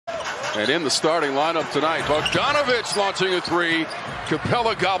And in the starting lineup tonight, Bogdanovic launching a three.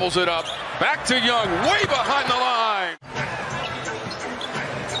 Capella gobbles it up. Back to Young, way behind the line.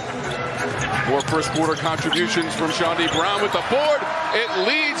 More first quarter contributions from Chaundee Brown with the board. It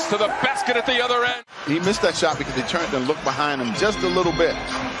leads to the basket at the other end. He missed that shot because he turned and looked behind him just a little bit.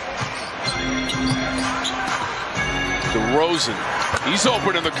 DeRozan, he's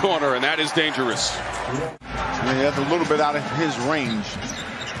open in the corner, and that is dangerous. And he has a little bit out of his range.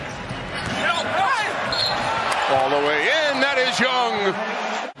 All the way in, that is Young.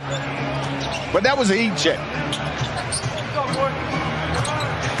 But that was a heat check.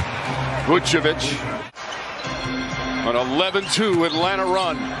 Vucevic, an 11-2 Atlanta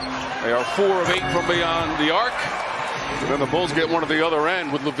run. They are 4 of 8 from beyond the arc. And then the Bulls get one at the other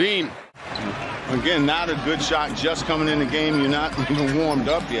end with LaVine. Again, not a good shot just coming in the game. You're not even warmed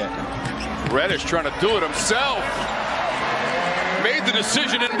up yet. Reddish trying to do it himself. Made the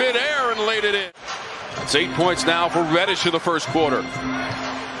decision in midair and laid it in. It's 8 points now for Reddish in the first quarter.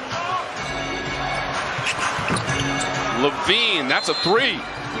 LaVine, that's a three.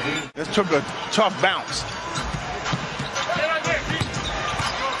 This took a tough bounce.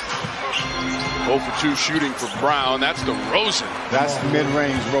 0 for 2 shooting for Brown. That's DeRozan. That's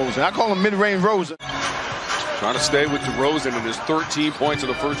mid-range Rosen. I call him mid-range Rosen. Trying to stay with DeRozan in his 13 points in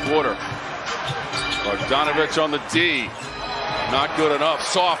the first quarter. Bogdanovic on the D. Not good enough.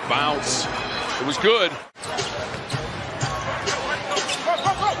 Soft bounce. It was good.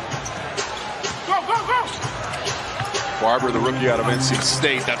 Barber, the rookie out of NC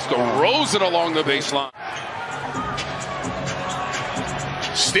State. That's DeRozan along the baseline.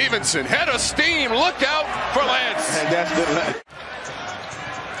 Stevenson, head of steam. Look out for Lance. And that's the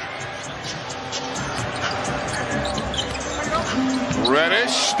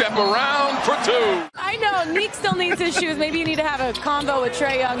Reddish, step around for 2. I know, Neek still needs his shoes. Maybe you need to have a convo with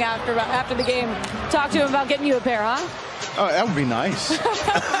Trae Young after the game. Talk to him about getting you a pair, huh? Oh, that would be nice.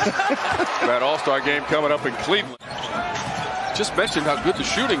 That All-Star game coming up in Cleveland. Just mentioned how good the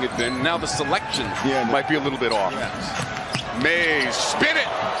shooting had been. Now the selection might be a little bit off. Yes. Mays, spin it,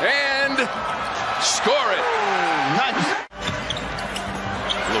 and score it. Nice.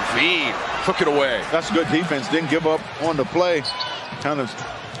 LaVine took it away. That's good defense. Didn't give up on the play. Kind of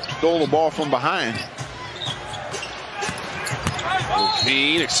stole the ball from behind.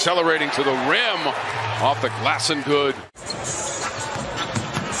 LaVine accelerating to the rim. Off the glass and good.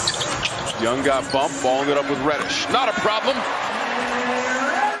 Young got bumped, balling it up with Reddish. Not a problem.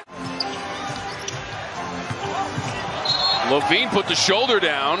 LaVine put the shoulder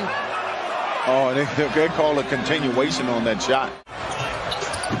down. Oh, they call a continuation on that shot.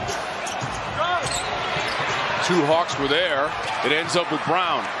 2 Hawks were there. It ends up with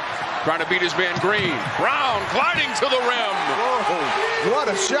Brown trying to beat his man Green. Brown gliding to the rim. Whoa, what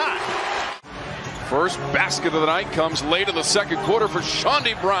a shot. First basket of the night comes late in the second quarter for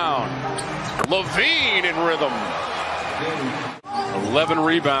Chaundee Brown. LaVine in rhythm. 11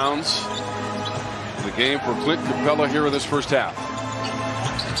 rebounds. The game for Clint Capella here in this first half.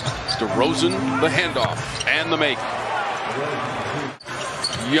 DeRozan, the handoff, and the make.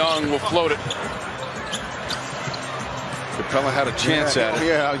 Young will float it. Capella had a chance at it.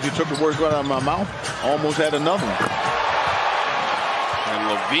 Yeah, you took the words right out of my mouth. Almost had another one. And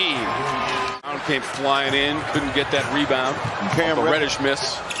LaVine. Brown came flying in, couldn't get that rebound. The Reddish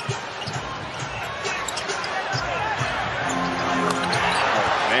miss.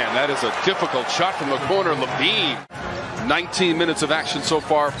 Man, that is a difficult shot from the corner. LaVine. 19 minutes of action so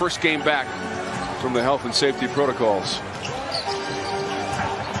far. First game back from the health and safety protocols.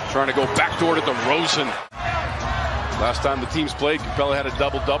 Trying to go backdoor to DeRozan. Last time the teams played, Capella had a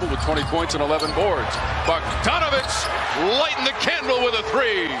double-double with 20 points and 11 boards. Bogdanovic lighting the candle with a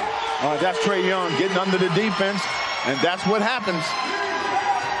 3. That's Trae Young getting under the defense, and that's what happens.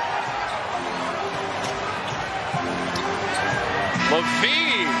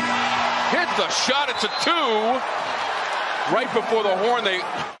 LaVine hit the shot. It's a 2. Right before the horn,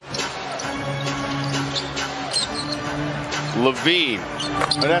 LaVine.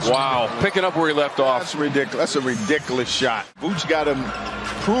 Wow, picking up where he left off. That's ridiculous. That's a ridiculous shot. Vooch got to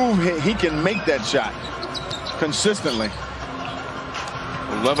prove he can make that shot consistently.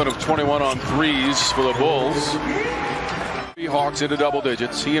 11 of 21 on threes for the Bulls. Hawks into double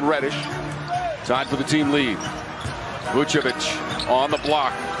digits. He and Reddish tied for the team lead. Vucevic on the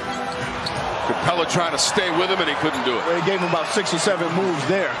block. Capella trying to stay with him, and he couldn't do it. They gave him about 6 or 7 moves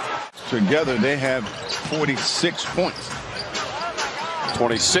there. Together, they have 46 points.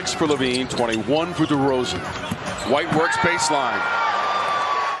 26 for LaVine, 21 for DeRozan. White works baseline.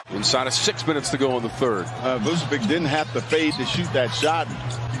 Inside of 6 minutes to go in the third. Vucevic didn't have to fade to shoot that shot.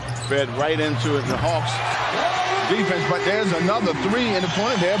 fed right into it, the Hawks defense. But there's another three in the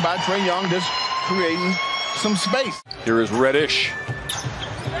corner there by Trae Young, just creating some space. Here is Reddish.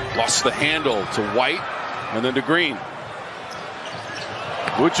 Lost the handle to White and then to Green.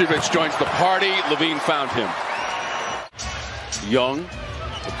 Vucevic joins the party. Levine found him. Young,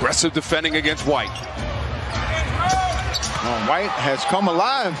 aggressive defending against White. White has come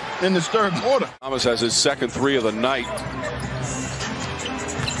alive in this third quarter. Thomas has his second three of the night.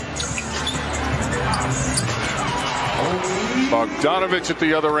 Bogdanovich at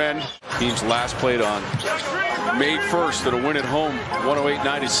the other end. Team's last played on May 1st at a win at home,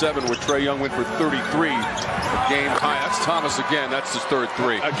 108-97, where Trae Young went for 33. A game high. That's Thomas again. That's his third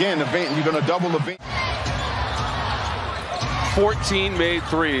three. Again, you're going to double the beat. 14 made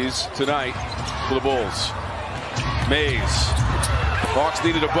threes tonight for the Bulls. Mays. Hawks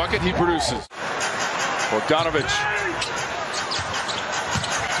needed a bucket. He produces. Bogdanovich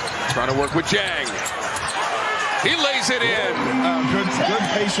trying to work with Jang. He lays it in. Good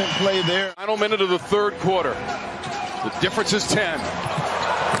patient play there. Final minute of the third quarter. The difference is 10.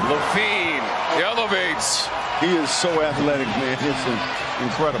 Levine elevates. He is so athletic, man. It's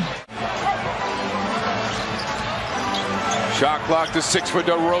incredible. Shot clock to 6 for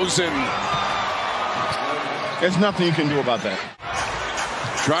DeRozan. There's nothing you can do about that.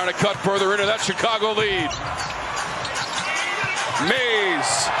 Trying to cut further into that Chicago lead.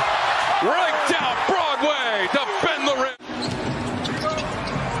 Mays right down Broadway to bend the rim.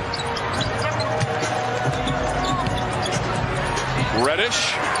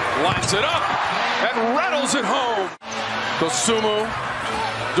 Reddish lines it up and rattles it home. Dosunmu,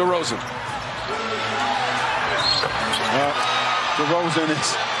 DeRozan. DeRozan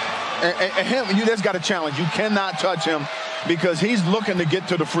is, and him, you just got a challenge. You cannot touch him because he's looking to get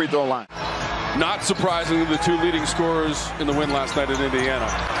to the free throw line. Not surprisingly, the two leading scorers in the win last night in Indiana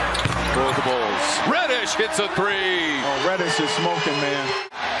for the Bulls. Reddish hits a three. Oh, Reddish is smoking, man.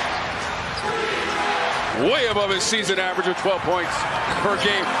 Way above his season average of 12 points per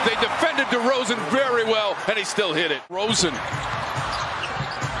game. They defended DeRozan very well, and he still hit it. Rosen.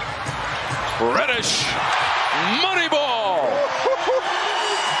 Reddish. Money ball.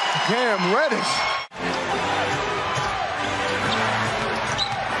 Damn, Reddish.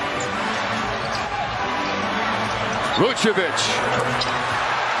 Vucevic.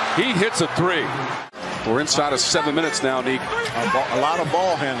 He hits a three. We're inside of 7 minutes now, Nick. A lot of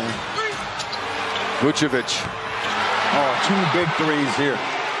ball handling. Vucevic. Oh, two big threes here.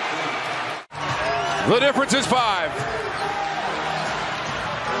 The difference is 5.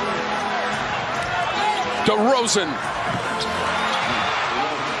 DeRozan.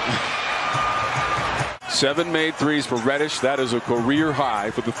 7 made threes for Reddish. That is a career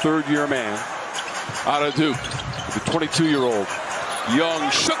high for the third-year man out of Duke. The 22-year-old. Young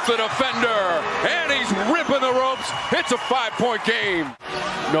shook the defender, and he's ripping the ropes. It's a 5-point game.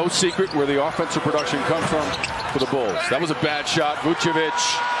 No secret where the offensive production comes from for the Bulls. That was a bad shot. Vucevic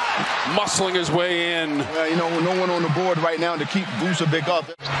muscling his way in. You know, no one on the board right now to keep Vucevic up.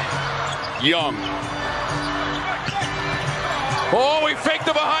 Young. Oh, he faked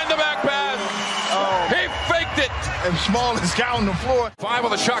the behind-the-back pass. Oh. He faked it. And Small is down on the floor. 5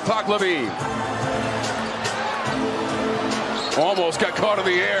 on the shot clock, Levine. Almost got caught in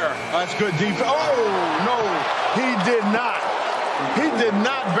the air. That's good defense. Oh, no, he did not. He did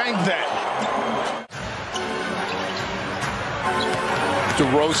not bank that.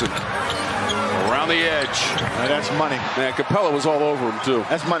 DeRozan around the edge. That's money. Man, Capella was all over him, too.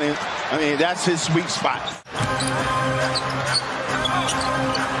 That's money. I mean, that's his sweet spot.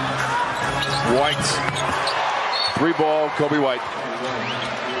 White. 3-ball, Kobe White.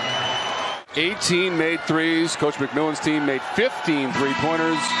 18 made threes. Coach McMillan's team made 15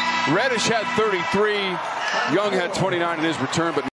 three-pointers. Reddish had 33. Young had 29 in his return, but